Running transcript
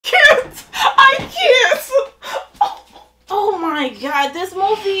can't. I can't. Oh my God, this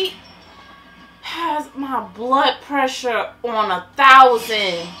movie has my blood pressure on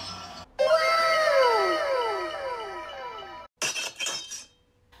 1,000.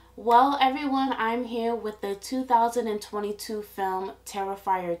 Well, everyone, I'm here with the 2022 film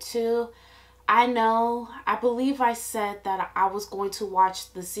Terrifier 2. I believe I said that I was going to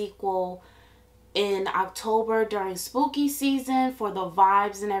watch the sequel in October during spooky season for the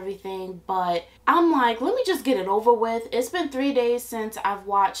vibes and everything, but I'm like, let me just get it over with. It's been 3 days since I've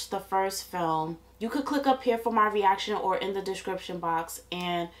watched the first film. You could click up here for my reaction or in the description box,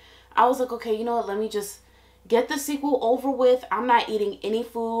 and I was like, okay, you know what, let me just get the sequel over with. I'm not eating any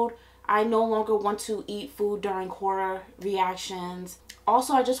food. I no longer want to eat food during horror reactions.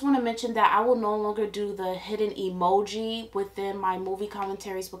 Also, I just want to mention that I will no longer do the hidden emoji within my movie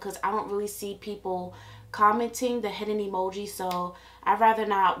commentaries because I don't really see people commenting the hidden emoji. So I'd rather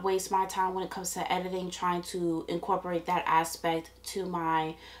not waste my time when it comes to editing trying to incorporate that aspect to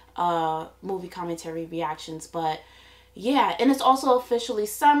my movie commentary reactions. But yeah, and it's also officially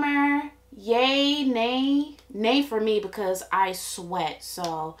summer. Yay, nay. Nay for me because I sweat.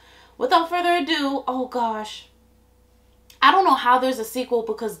 So without further ado, oh gosh. I don't know how there's a sequel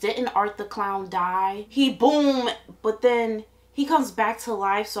because didn't Art the Clown die? He boom, but then he comes back to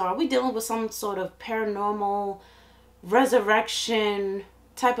life. So are we dealing with some sort of paranormal resurrection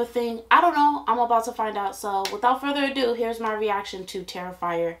type of thing? I don't know. I'm about to find out. So without further ado, here's my reaction to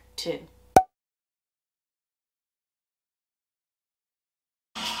Terrifier 2.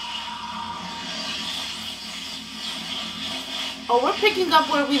 Oh, we're picking up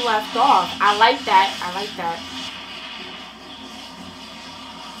where we left off. I like that. I like that.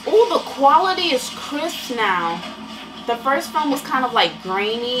 Oh, the quality is crisp now. The first film was kind of like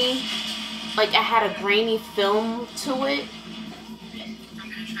grainy. Like it had a grainy film to it.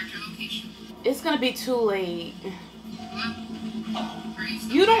 It's gonna be too late.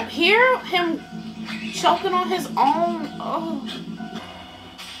 You don't hear him choking on his own? Oh.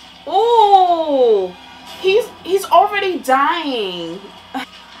 Oh, he's already dying.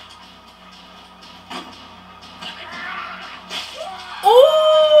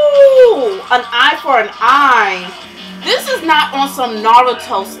 An eye for an eye. This is not on some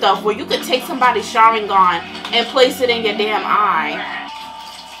Naruto stuff where you could take somebody's Sharingan and place it in your damn eye.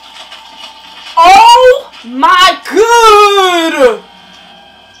 Oh my god!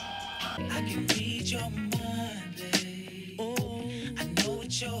 I can read your mind, babe. I know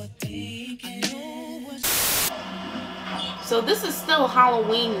what you're thinking. So this is still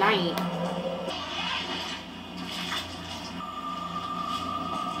Halloween night.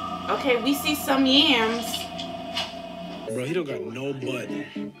 Okay, we see some yams. Bro, he don't got no butt.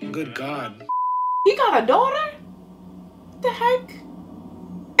 Good God. He got a daughter? What the heck?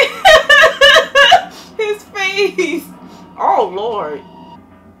 His face. Oh, Lord.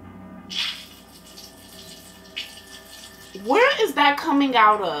 Where is that coming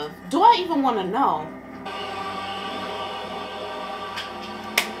out of? Do I even want to know?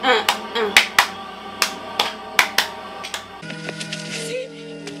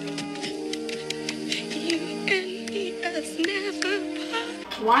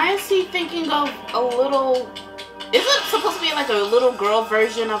 Why is he thinking of a little... Is it supposed to be like a little girl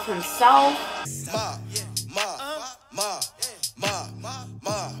version of himself?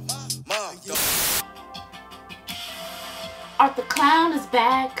 Art the Clown is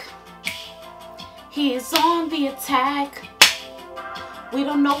back. He is on the attack. We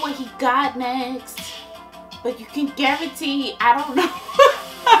don't know what he got next, but you can guarantee, I don't know.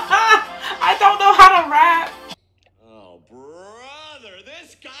 I don't know how to rap.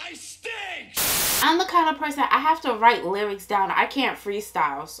 This guy stinks! I'm the kind of person, I have to write lyrics down. I can't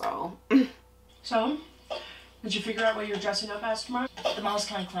freestyle, so. So, did you figure out what you're dressing up as tomorrow? The Mouse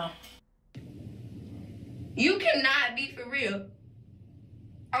County Clown. You cannot be for real.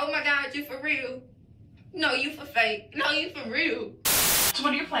 Oh my God, you for real. No, you for fake. No, you for real. So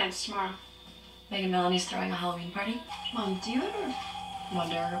what are your plans tomorrow? Meg and Melanie's throwing a Halloween party. Mom, do you ever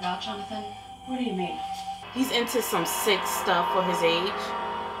wonder about Jonathan? What do you mean? He's into some sick stuff for his age.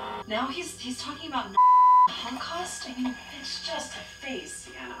 Now he's talking about Holocaust. I mean, it's just a phase,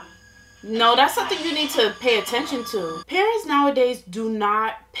 Sienna. No, that's something you need to pay attention to. Parents nowadays do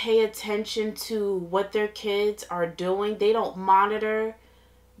not pay attention to what their kids are doing. They don't monitor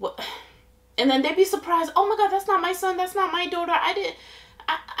what, and then they'd be surprised. Oh my God, that's not my son. That's not my daughter.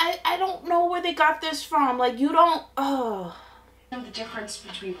 I don't know where they got this from. Like, you don't. Oh. Know the difference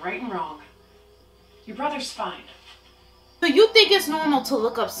between right and wrong. Your brother's fine. So you think it's normal to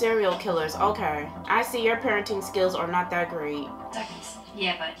look up serial killers? Okay, I see your parenting skills are not that great. Seconds.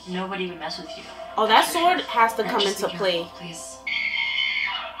 Yeah, but nobody would mess with you. Oh, that sword has to come Just into be play. careful, please.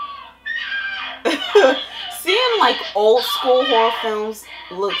 Seeing like old school horror films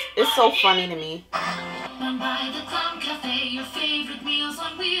it's so funny to me.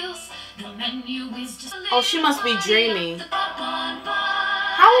 Oh, she must be dreaming.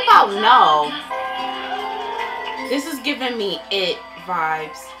 How about no? This is giving me It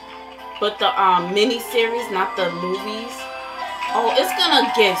vibes. But the mini series, not the movies. Oh, it's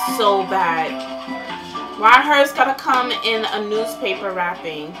gonna get so bad. Why hers gotta come in a newspaper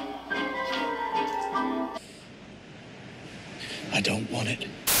wrapping? I don't want it.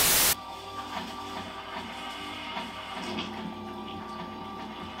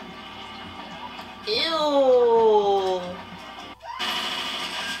 Ew.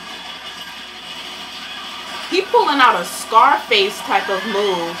 He pulling out a Scarface type of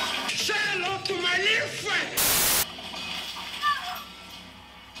move. Say hello to my little friend.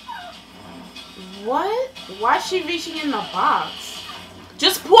 What? Why is she reaching in the box?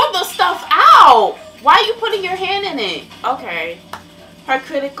 Just pour the stuff out. Why are you putting your hand in it? Okay. Her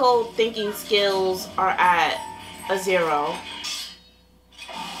critical thinking skills are at a 0.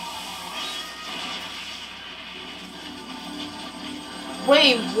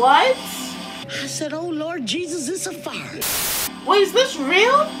 Wait, what? I said, oh Lord Jesus, it's a fire. Wait, is this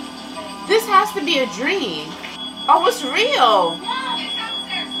real? This has to be a dream. Oh, it's real.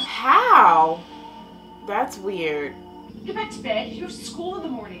 How? That's weird. Get back to bed. You have school in the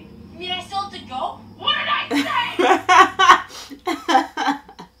morning. You mean I still have to go? What did I say? Why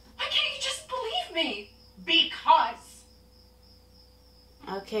can't you just believe me? Because.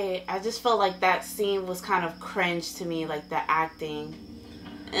 Okay, I just felt like that scene was kind of cringe to me, like the acting.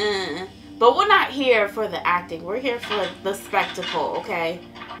 But we're not here for the acting. We're here for the spectacle, okay?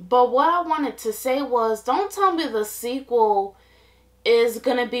 But what I wanted to say was, don't tell me the sequel is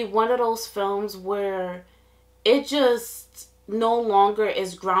gonna be one of those films where it just no longer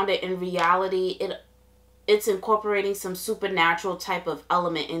is grounded in reality. It's incorporating some supernatural type of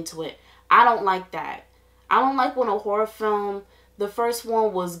element into it. I don't like that. I don't like when a horror film, the first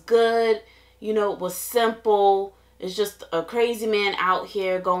one was good, you know, it was simple. It's just a crazy man out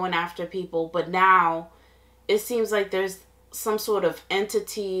here going after people. But now it seems like there's some sort of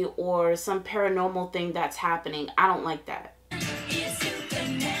entity or some paranormal thing that's happening. I don't like that.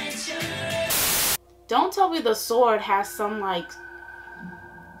 Don't tell me the sword has some like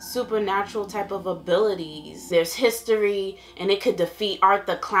supernatural type of abilities. There's history and it could defeat Art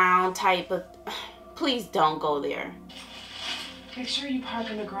the Clown type of... Please don't go there. Make sure you park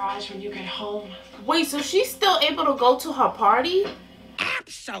in the garage when you get home. Wait, so she's still able to go to her party?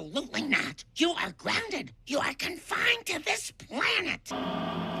 Absolutely not. You are grounded. You are confined to this planet.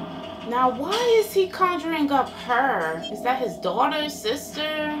 Now, why is he conjuring up her? Is that his daughter,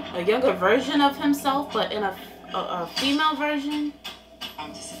 sister? A younger version of himself, but in a female version?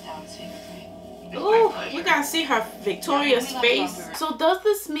 I'm to sit down and speak with me. Ooh, we gotta see her victorious face. So does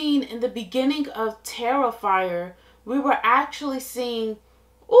this mean in the beginning of Terrifier, we were actually seeing,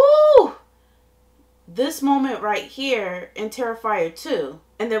 ooh, this moment right here in Terrifier 2.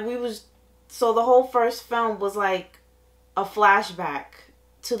 And then so the whole first film was like a flashback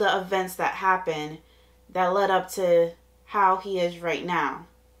to the events that happened that led up to how he is right now.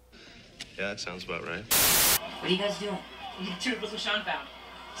 Yeah, that sounds about right. What are you guys doing? Dude, what's what Sean found?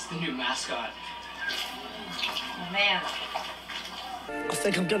 It's the new mascot. Oh, man. I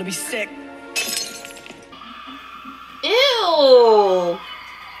think I'm gonna be sick. Ew!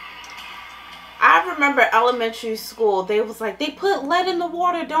 I remember elementary school, they was like, they put lead in the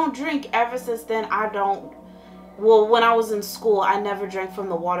water, don't drink. Ever since then, well, when I was in school, I never drank from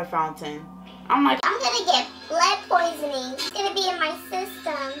the water fountain. I'm like, I'm gonna get lead poisoning. It's gonna be in my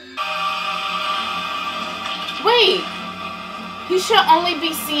system. wait, he should only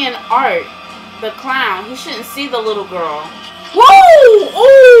be seeing Art, the clown. He shouldn't see the little girl. Whoa!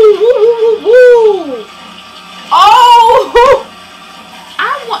 Ooh! Woo, woo, woo, woo. Oh!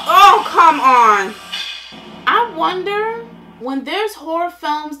 Oh, come on. I wonder, when there's horror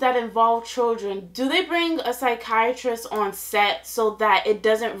films that involve children, do they bring a psychiatrist on set so that it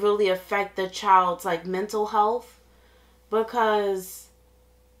doesn't really affect the child's like mental health? Because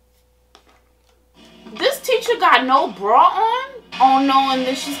this teacher got no bra on? Oh no, and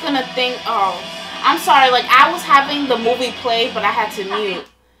then she's gonna think, oh, I'm sorry, like I was having the movie play, but I had to mute.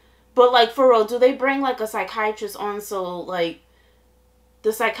 But like for real, do they bring like a psychiatrist on so like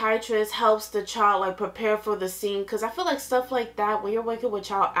the psychiatrist helps the child like prepare for the scene? Because I feel like stuff like that, when you're working with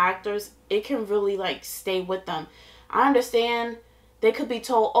child actors, it can really like stay with them. I understand they could be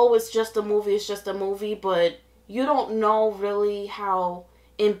told, oh, it's just a movie, but you don't know really how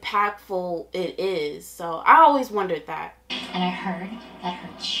impactful it is. So I always wondered that. And I heard that her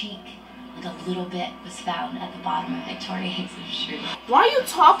cheek, like a little bit, was found at the bottom of Victoria Hayes' shoe. Why are you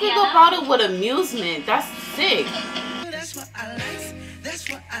talking about it with amusement? That's sick. That's what I like. That's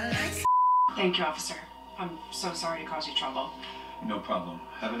what I like. Thank you, officer. I'm so sorry to cause you trouble. No problem.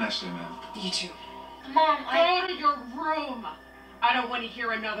 Have a nice day, ma'am. You too. Mom, Go to your room. I don't want to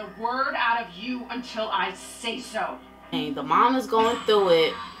hear another word out of you until I say so. Hey, the mom is going through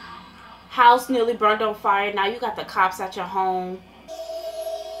it. House nearly burned on fire. Now you got the cops at your home.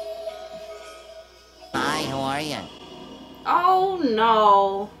 Hi, how are you? Oh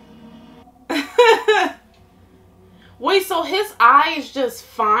no. Wait, so his eye is just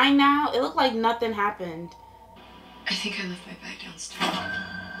fine now? It looked like nothing happened. I think I left my bag downstairs.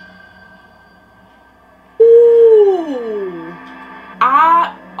 Ooh.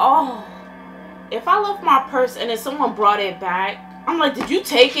 If I left my purse and then someone brought it back, I'm like, did you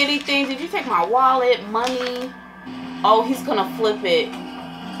take anything? Did you take my wallet, money? Oh, he's gonna flip it.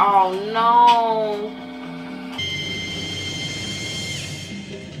 Oh no.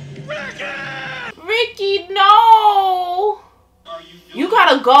 Ricky, no! You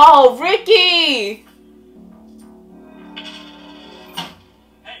gotta go, Ricky!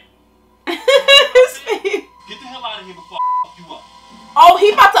 Get the hell out of here before I fuck you up. Oh,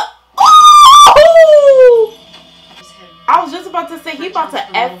 he about to... Oh! I was just about to say, he about to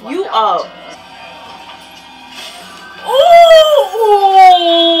F you up.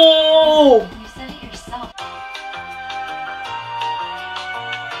 Oh! you said it yourself.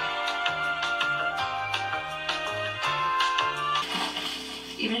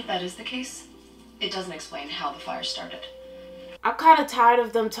 Even if that is the case, it doesn't explain how the fire started. I'm kind of tired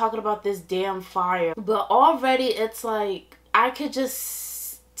of them talking about this damn fire. But already it's like, I could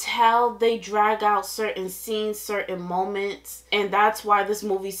just tell they drag out certain scenes, certain moments. And that's why this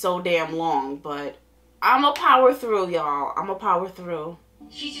movie's so damn long. But I'ma power through, y'all. I'ma power through.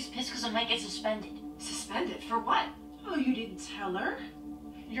 She's just pissed because I might get suspended. Suspended? For what? Oh, you didn't tell her?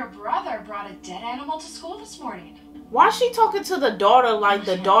 Your brother brought a dead animal to school this morning. Why is she talking to the daughter like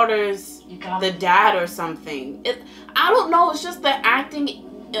the daughter's the dad or something? I don't know. It's just the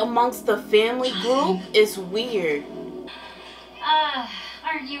acting amongst the family group is weird.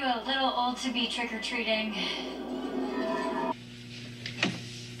 Aren't you a little old to be trick-or-treating?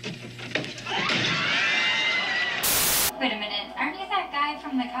 Wait a minute. Aren't you that guy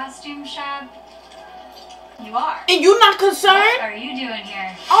from the costume shop? You are. And you not concerned? What are you doing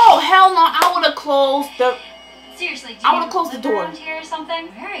here? Oh, hell no. I would have closed the... Seriously, do I wanna you close the live door. around here or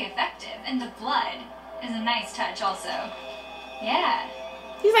something? Very effective. And the blood is a nice touch also. Yeah.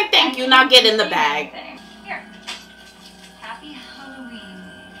 He's like, thank you. Now get in the bag. Anything. Here. Happy Halloween.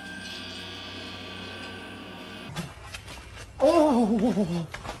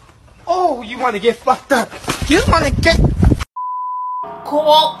 Oh, you want to get fucked up. You want to get...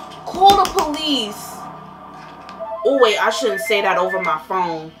 Call the police. Oh, wait. I shouldn't say that over my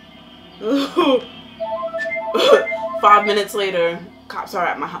phone. 5 minutes later, cops are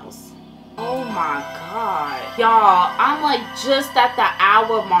at my house. Oh my god. Y'all, I'm like just at the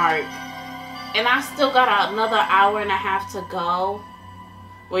hour mark. And I still got another hour and a half to go.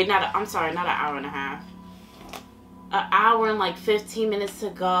 Wait, I'm sorry, not an hour and a half. An hour and like 15 minutes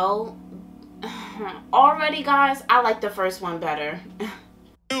to go. Already, guys, I like the first one better.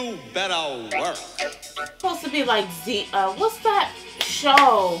 You better work. Supposed to be like what's that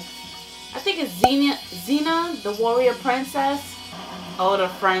show? I think it's Xena, the warrior princess. Oh, the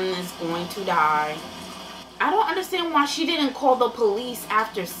friend is going to die. I don't understand why she didn't call the police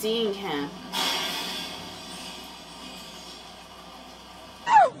after seeing him.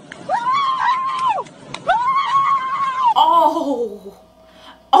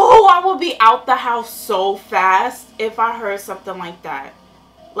 Oh, I would be out the house so fast if I heard something like that.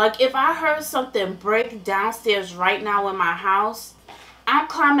 Like, if I heard something break downstairs right now in my house, I'm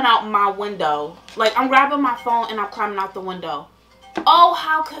climbing out my window. Like, I'm grabbing my phone and I'm climbing out the window. Oh,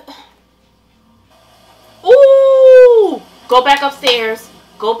 how could... Ooh! Go back upstairs.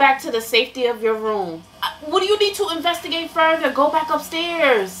 Go back to the safety of your room. What do you need to investigate further? Go back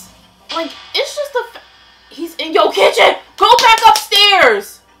upstairs. Like, it's just a... He's in your kitchen. Go back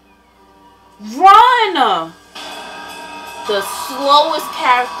upstairs. Run. The slowest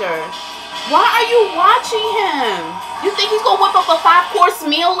character. Why are you watching him? You think he's gonna whip up a 5-course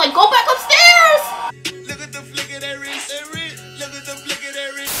meal? Like, go back upstairs. Look at the flick of that wrist. Look at the flick of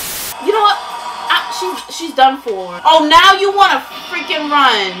that wrist. You know what? She's done for. Oh, now you want to freaking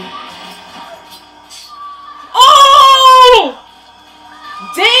run. Oh!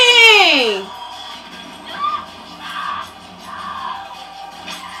 Dang!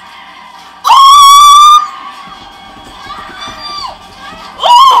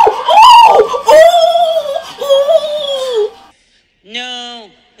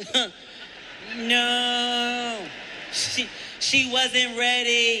 wasn't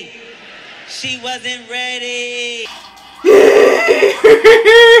ready. She wasn't ready.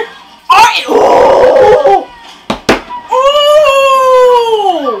 Oh!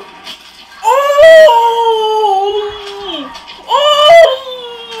 Oh! Oh!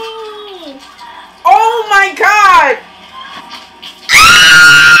 Oh! Oh my God!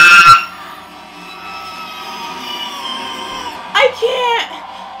 I can't.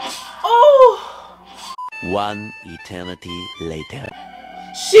 Oh! One eternity later.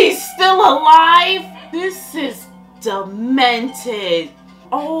 She's still alive? This is demented.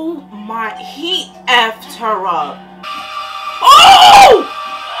 Oh my, he effed her up. Oh!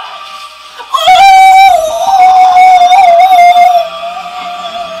 Oh!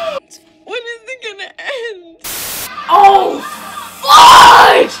 When is it gonna end? Oh,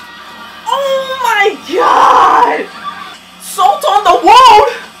 fudge! Oh my God! Salt on the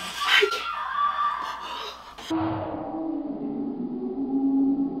wound!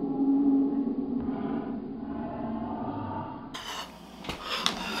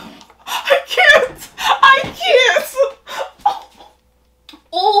 I can't!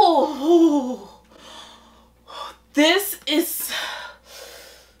 Oh, this is...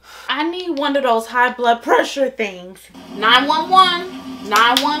 I need one of those high blood pressure things. 911,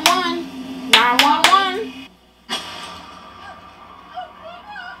 911, 911.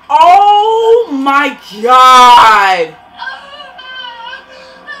 Oh my God!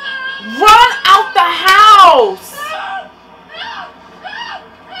 Run out the house!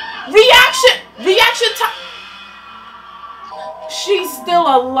 Reaction time. She's still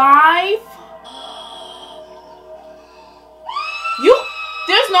alive?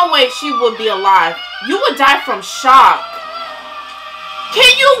 There's no way she would be alive. You would die from shock.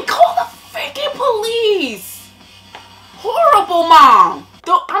 Can you call the freaking police? Horrible mom.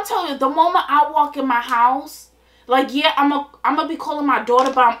 I'm telling you, the moment I walk in my house, like, yeah, I'm gonna be calling my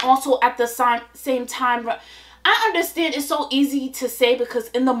daughter, but I'm also at the same time. I understand it's so easy to say because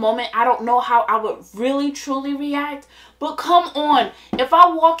in the moment, I don't know how I would really, truly react. But come on. If I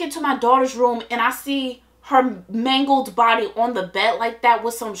walk into my daughter's room and I see her mangled body on the bed like that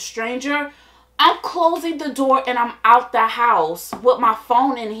with some stranger, I'm closing the door and I'm out the house with my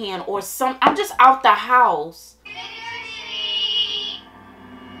phone in hand or I'm just out the house.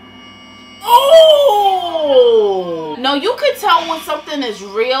 Oh! No, you can tell when something is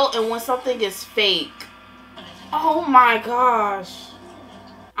real and when something is fake. Oh my gosh.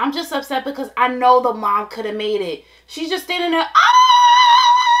 I'm just upset because I know the mom could have made it. She's just standing there. Ah!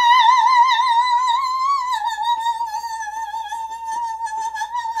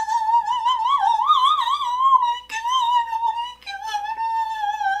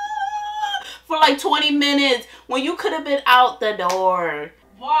 For like 20 minutes when you could have been out the door.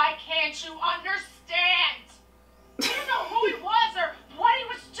 Why can't you understand? You know who he was or what he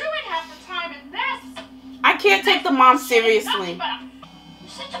was doing half the time in this. I can't take the mom seriously.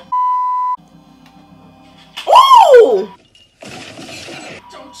 Ooh!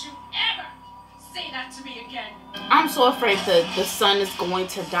 Don't you ever say that to me again. I'm so afraid the son is going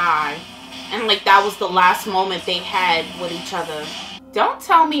to die. And like that was the last moment they had with each other. Don't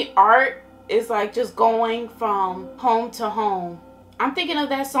tell me art is like just going from home to home. I'm thinking of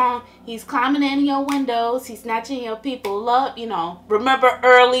that song, he's climbing in your windows, he's snatching your people up, you know. Remember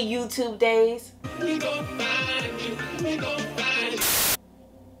early YouTube days? We gon' find you, we gon' find you.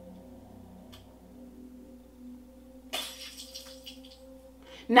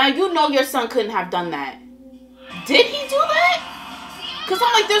 Now you know your son couldn't have done that. Did he do that? Because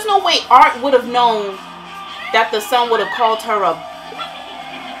I'm like, there's no way Art would have known that the son would have called her a...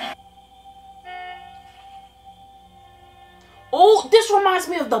 Oh, this reminds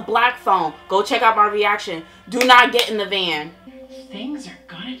me of the black phone. Go check out my reaction. Do not get in the van. Things are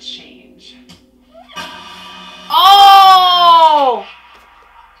gonna change. Oh!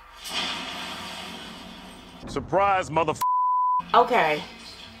 Surprise, motherfucker. Okay.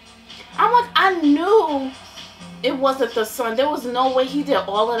 I'm like, I knew it wasn't the son. There was no way he did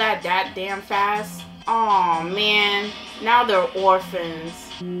all of that damn fast. Oh man. Now they're orphans.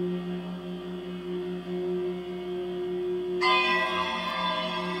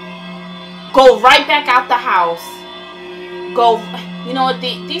 Go right back out the house. Go. You know what?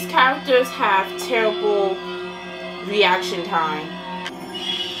 These characters have terrible reaction time.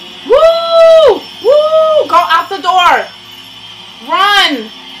 Woo! Woo! Go out the door. Run!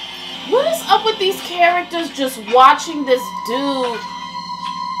 What is up with these characters just watching this dude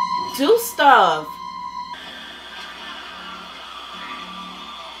do stuff?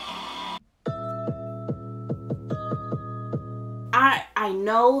 I I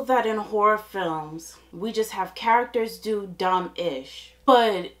know that in horror films, we just have characters do dumb-ish.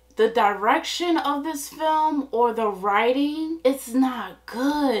 But the direction of this film or the writing, it's not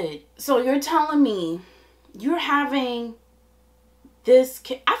good. So you're telling me you're having this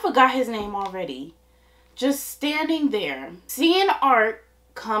kid, I forgot his name already, just standing there, seeing Art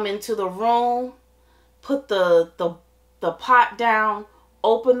come into the room, put the pot down,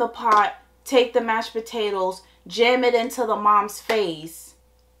 open the pot, take the mashed potatoes, jam it into the mom's face.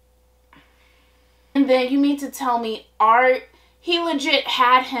 And then you mean to tell me Art, he legit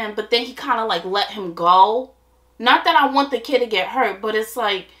had him, but then he kind of like let him go? Not that I want the kid to get hurt, but it's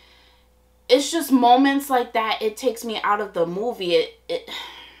like, it's just moments like that, it takes me out of the movie. It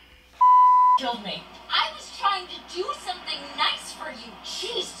killed me. I was trying to do something nice for you.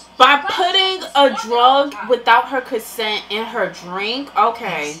 Jeez. By putting a drug without her consent in her drink?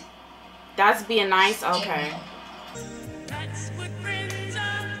 Okay. That's being nice? Okay. That's what friends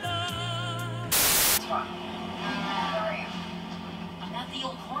are for. How are you? I'm at the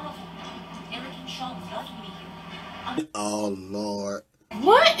old carnival. Eric and Sean left me here. Oh, Lord.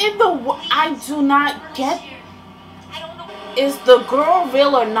 What in the... I do not get... Is the girl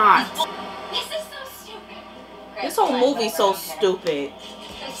real or not? This is so stupid. This whole movie's so stupid.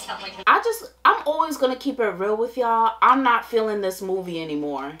 I'm always gonna keep it real with y'all. I'm not feeling this movie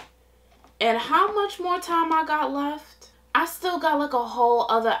anymore. And how much more time I got left? I still got like a whole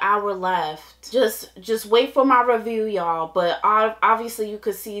other hour left. Just wait for my review, y'all. But obviously you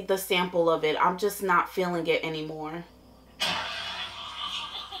could see the sample of it. I'm just not feeling it anymore.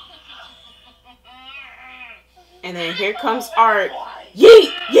 And then here comes Art.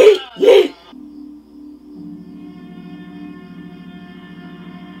 Yeet, yeet, yeet.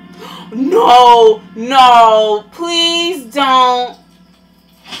 No, no, please don't.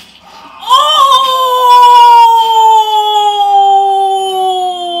 Oh!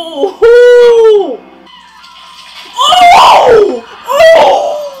 Oh!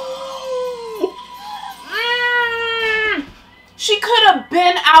 Oh! She could have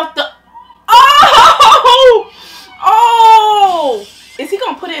been out the... Oh! Oh! Is he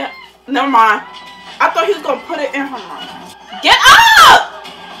gonna put it... Never mind. I thought he was gonna put it in her mouth. Get up!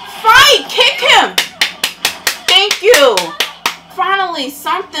 Fight! Kick him! Thank you. Finally,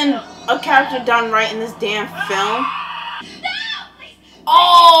 something a character done right in this damn film.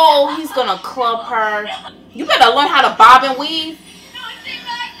 Oh, he's gonna club her. You better learn how to bob and weave.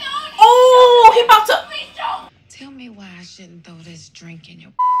 Oh, he about to... Tell me why I shouldn't throw this drink in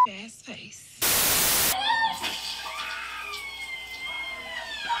your ass face.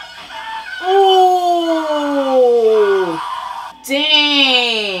 Oh,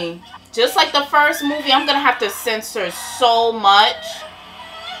 dang. Just like the first movie, I'm gonna have to censor so much.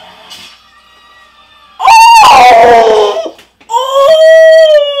 Oh!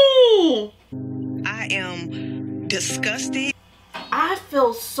 Oh! I am disgusted. I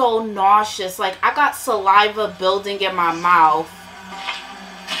feel so nauseous. Like I got saliva building in my mouth.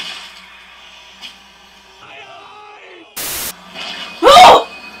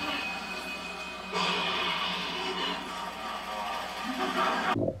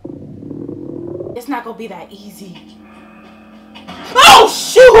 It's not gonna be that easy. Oh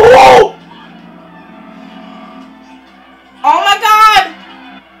shoot! Oh my god!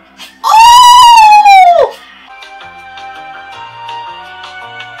 Oh!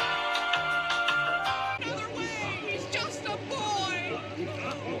 He's just a boy.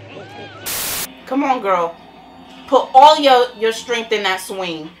 Come on, girl. Put all your strength in that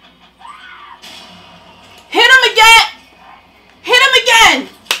swing. Hit him again! Hit him again!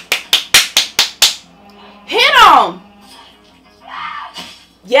 Hit him!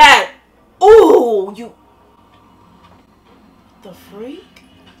 Yeah. Ooh, you... The freak?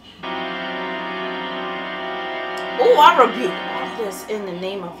 Ooh, I rebuke all this in the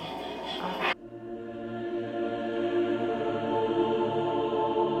name of...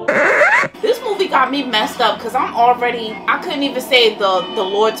 This movie got me messed up because I'm already... I couldn't even say the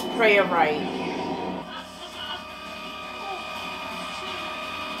Lord's Prayer right.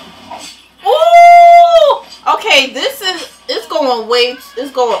 Ooh! Okay, this is... It's going way...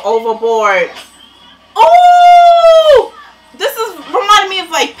 It's going overboard. Ooh! This is reminding me of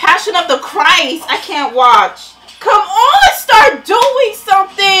like Passion of the Christ. I can't watch. Come on, start doing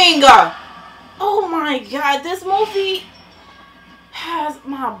something. Oh my god, this movie has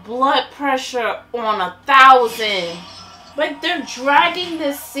my blood pressure on 1,000. Like they're dragging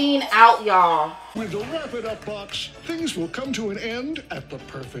this scene out, y'all. When to wrap it up, Box, things will come to an end at the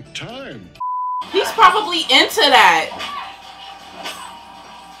perfect time. He's probably into that.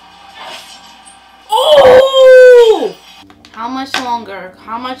 Oh! How much longer?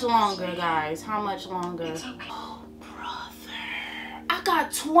 How much longer, guys? How much longer? It's okay. Oh, brother. I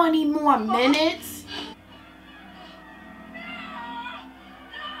got 20 more minutes?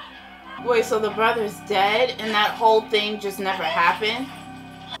 Wait, so the brother's dead and that whole thing just never happened?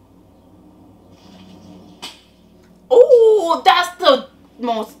 Oh, that's the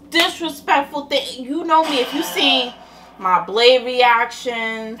most disrespectful thing. You know me, if you seen my Blade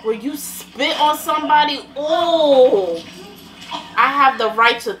reaction where you spit on somebody, oh, I have the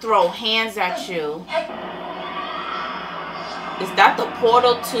right to throw hands at you. Is that the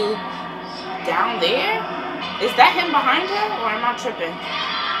portal to down there? Is that him behind her, or am I tripping?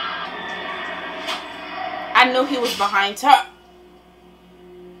 I knew he was behind her.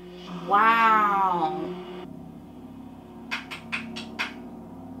 Wow.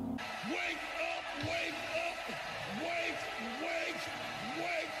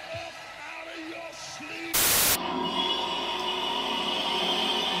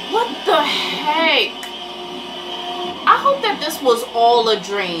 What the heck? I hope that this was all a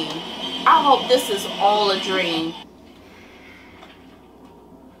dream. I hope this is all a dream.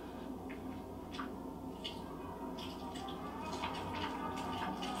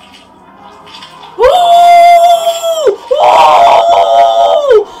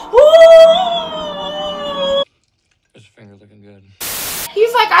 His finger looking good.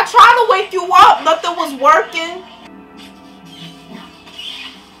 He's like, I tried to wake you up. Nothing was working.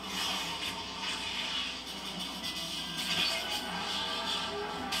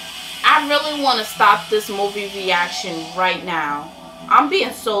 I really want to stop this movie reaction right now. I'm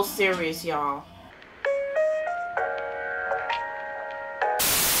being so serious, y'all.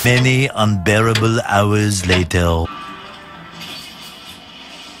 Many unbearable hours later.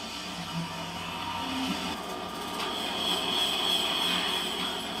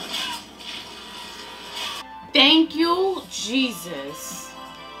 Thank you, Jesus.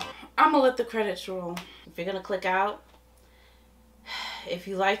 I'm gonna let the credits roll. If you're gonna click out, if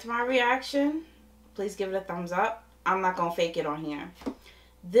you liked my reaction, please give it a thumbs up. I'm not gonna fake it on here.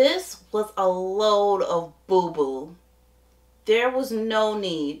 This was a load of boo-boo. There was no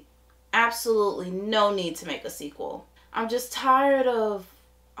need, absolutely no need to make a sequel. I'm just tired of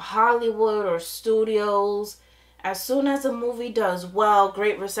Hollywood or studios. As soon as a movie does well,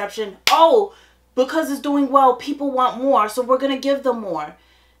 great reception, oh, because it's doing well, people want more, so we're gonna give them more.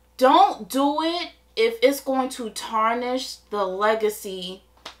 Don't do it if it's going to tarnish the legacy.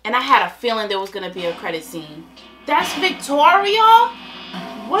 And I had a feeling there was going to be a credit scene. That's Victoria?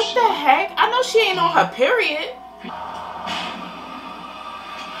 What the heck? I know she ain't on her period.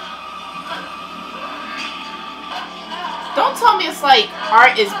 Don't tell me it's like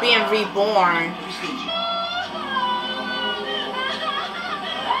art is being reborn.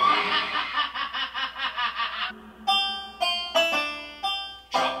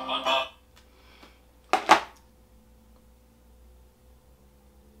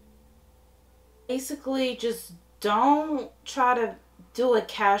 Basically, just don't try to do a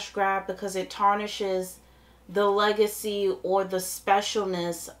cash grab because it tarnishes the legacy or the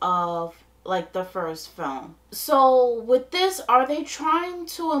specialness of like the first film. So with this, are they trying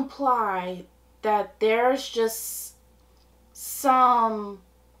to imply that there's just some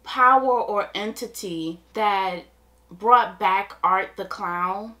power or entity that brought back Art the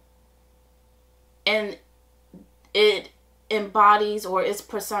Clown and it embodies or is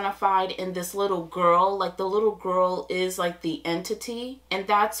personified in this little girl? Like the little girl is like the entity, and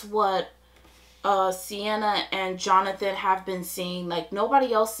that's what Sienna and Jonathan have been seeing. Like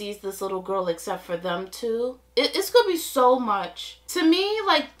nobody else sees this little girl except for them two. It's gonna be so much. To me,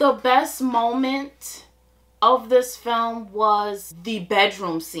 like the best moment of this film was the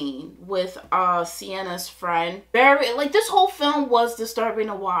bedroom scene with Sienna's friend. Like this whole film was disturbing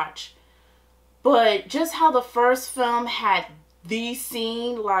to watch. But just how the first film had the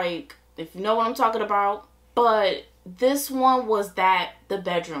scene, like, if you know what I'm talking about. But this one was the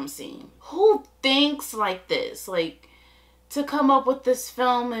bedroom scene. Who thinks like this? Like, to come up with this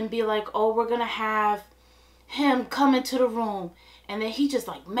film and be like, oh, we're gonna have him come into the room and then he just,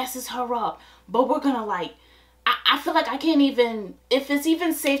 like, messes her up. But we're gonna, like, I feel like I can't even, if it's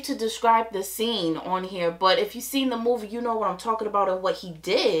even safe to describe the scene on here. But if you've seen the movie, you know what I'm talking about and what he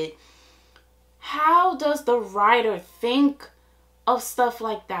did. How does the writer think of stuff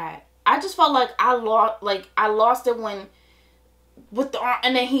like that? I just felt like I lost it when with the arm,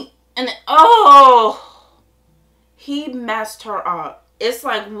 and then he messed her up. It's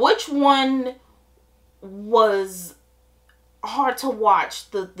like, which one was hard to watch?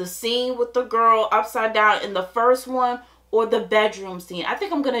 The scene with the girl upside down in the first one, or the bedroom scene? I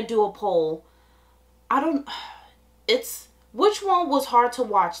think I'm gonna do a poll. It's Which one was hard to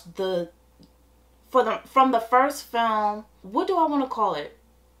watch? From the first film, what do I want to call it?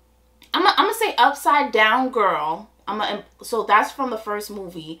 I'm gonna say Upside Down Girl. So that's from the first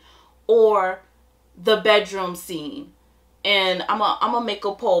movie, or the bedroom scene. And I'm gonna make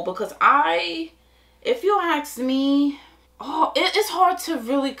a poll, because if you ask me, oh, it's hard to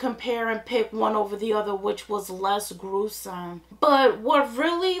really compare and pick one over the other, which was less gruesome. But what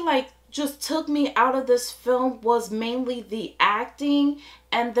really like just took me out of this film was mainly the acting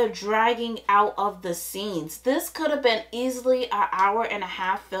and the dragging out of the scenes. This could have been easily an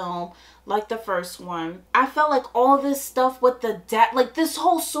hour-and-a-half film like the first one. I felt like all this stuff with the dad, like this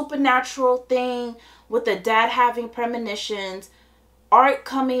whole supernatural thing with the dad having premonitions, Art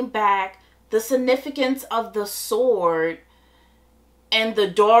coming back, the significance of the sword, and the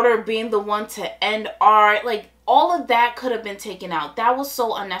daughter being the one to end Art, like all of that could have been taken out. That was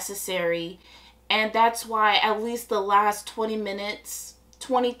so unnecessary. And that's why at least the last 30 minutes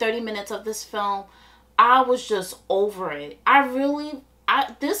of this film, I was just over it.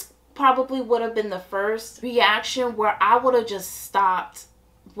 This probably would have been the first reaction where I would have just stopped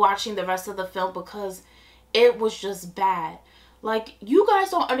watching the rest of the film, because it was just bad. Like, you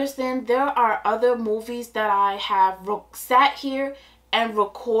guys don't understand, there are other movies that I have sat here and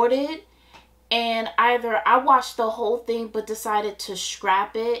recorded, and either I watched the whole thing but decided to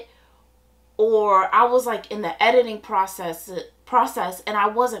scrap it, or I was like in the editing process and I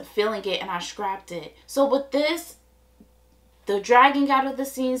wasn't feeling it and I scrapped it. So with this, the dragging out of the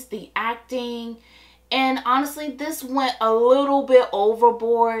scenes, the acting, and honestly, this went a little bit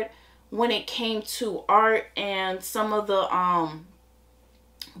overboard when it came to Art and some of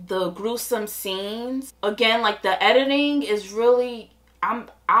the gruesome scenes. Again, like the editing is really,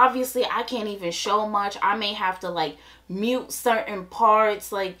 I can't even show much. I may have to like mute certain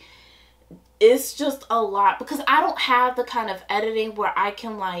parts. Like, it's just a lot, because I don't have the kind of editing where I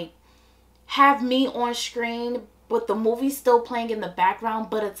can like have me on screen with the movie still playing in the background,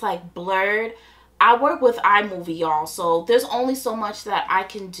 but it's like blurred. I work with iMovie, y'all, so there's only so much that I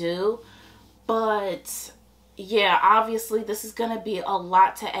can do. But yeah, obviously this is gonna be a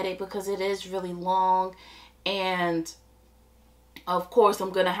lot to edit because it is really long, and of course I'm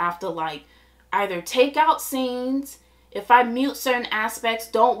gonna have to like either take out scenes. If I mute certain aspects,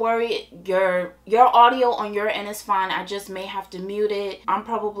 don't worry, your audio on your end is fine. I just may have to mute it. I'm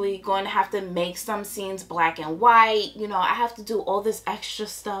probably going to have to make some scenes black and white. You know, I have to do all this extra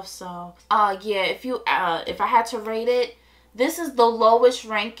stuff. So yeah, if I had to rate it, this is the lowest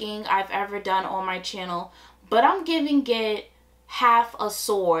ranking I've ever done on my channel, but I'm giving it half a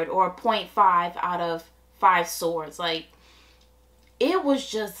sword, or 0.5 out of 5 swords. Like, it was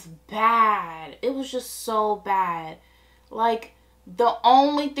just bad. It was just so bad. Like, the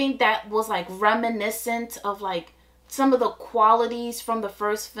only thing that was like reminiscent of like some of the qualities from the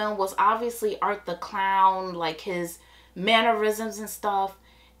first film was obviously Art the Clown, like his mannerisms and stuff,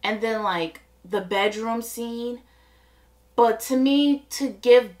 and then like the bedroom scene. But to me, to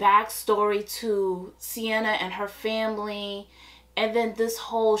give backstory to Sienna and her family, and then this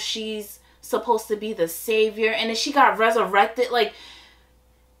whole she's supposed to be the savior, and then she got resurrected, like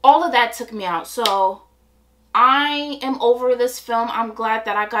all of that took me out. So I am over this film. I'm glad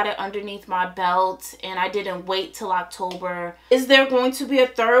that I got it underneath my belt and I didn't wait till October. Is there going to be a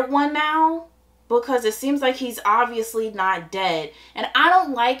third one now? Because it seems like he's obviously not dead. And I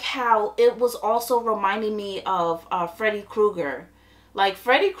don't like how it was also reminding me of Freddy Krueger. Like,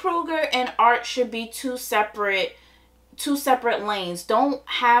 Freddy Krueger and Art should be two separate lanes. Don't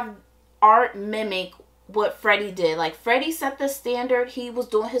have Art mimic what Freddy did. Like, Freddy set the standard. He was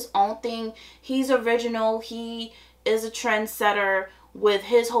doing his own thing. He's original. He is a trendsetter with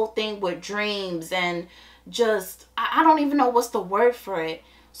his whole thing with dreams and just, I don't even know what's the word for it.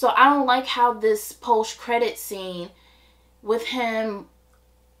 So I don't like how this post-credit scene with him,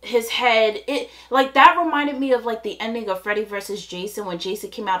 his head, it like that reminded me of like the ending of Freddy vs. Jason, when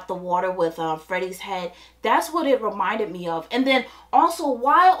Jason came out of the water with Freddy's head. That's what it reminded me of. And then also,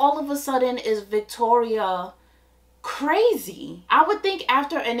 why all of a sudden is Victoria crazy? I would think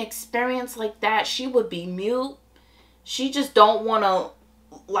after an experience like that, she would be mute. She just don't want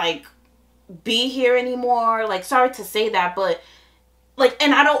to like be here anymore. Like, sorry to say that, but like,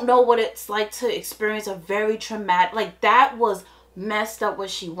 and I don't know what it's like to experience a very traumatic, like that was messed up what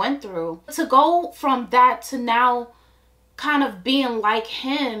she went through. To go from that to now kind of being like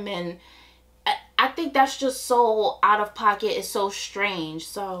him, and I think that's just so out of pocket. It's so strange.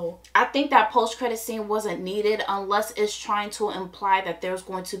 So I think that post-credit scene wasn't needed unless it's trying to imply that there's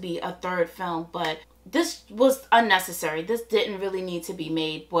going to be a third film. But this was unnecessary. This didn't really need to be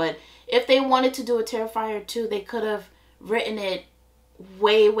made. But if they wanted to do a Terrifier 2, they could have written it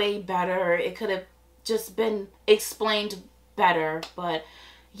way better. It could have just been explained better. But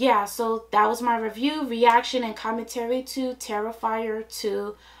yeah, so that was my review, reaction, and commentary to Terrifier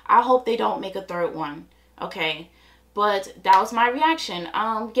 2. I hope they don't make a third one. Okay, but that was my reaction.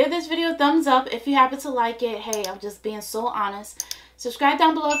 Give this video a thumbs up if you happen to like it. Hey, I'm just being so honest. Subscribe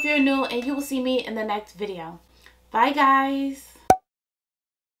down below if you're new, and you will see me in the next video. Bye, guys.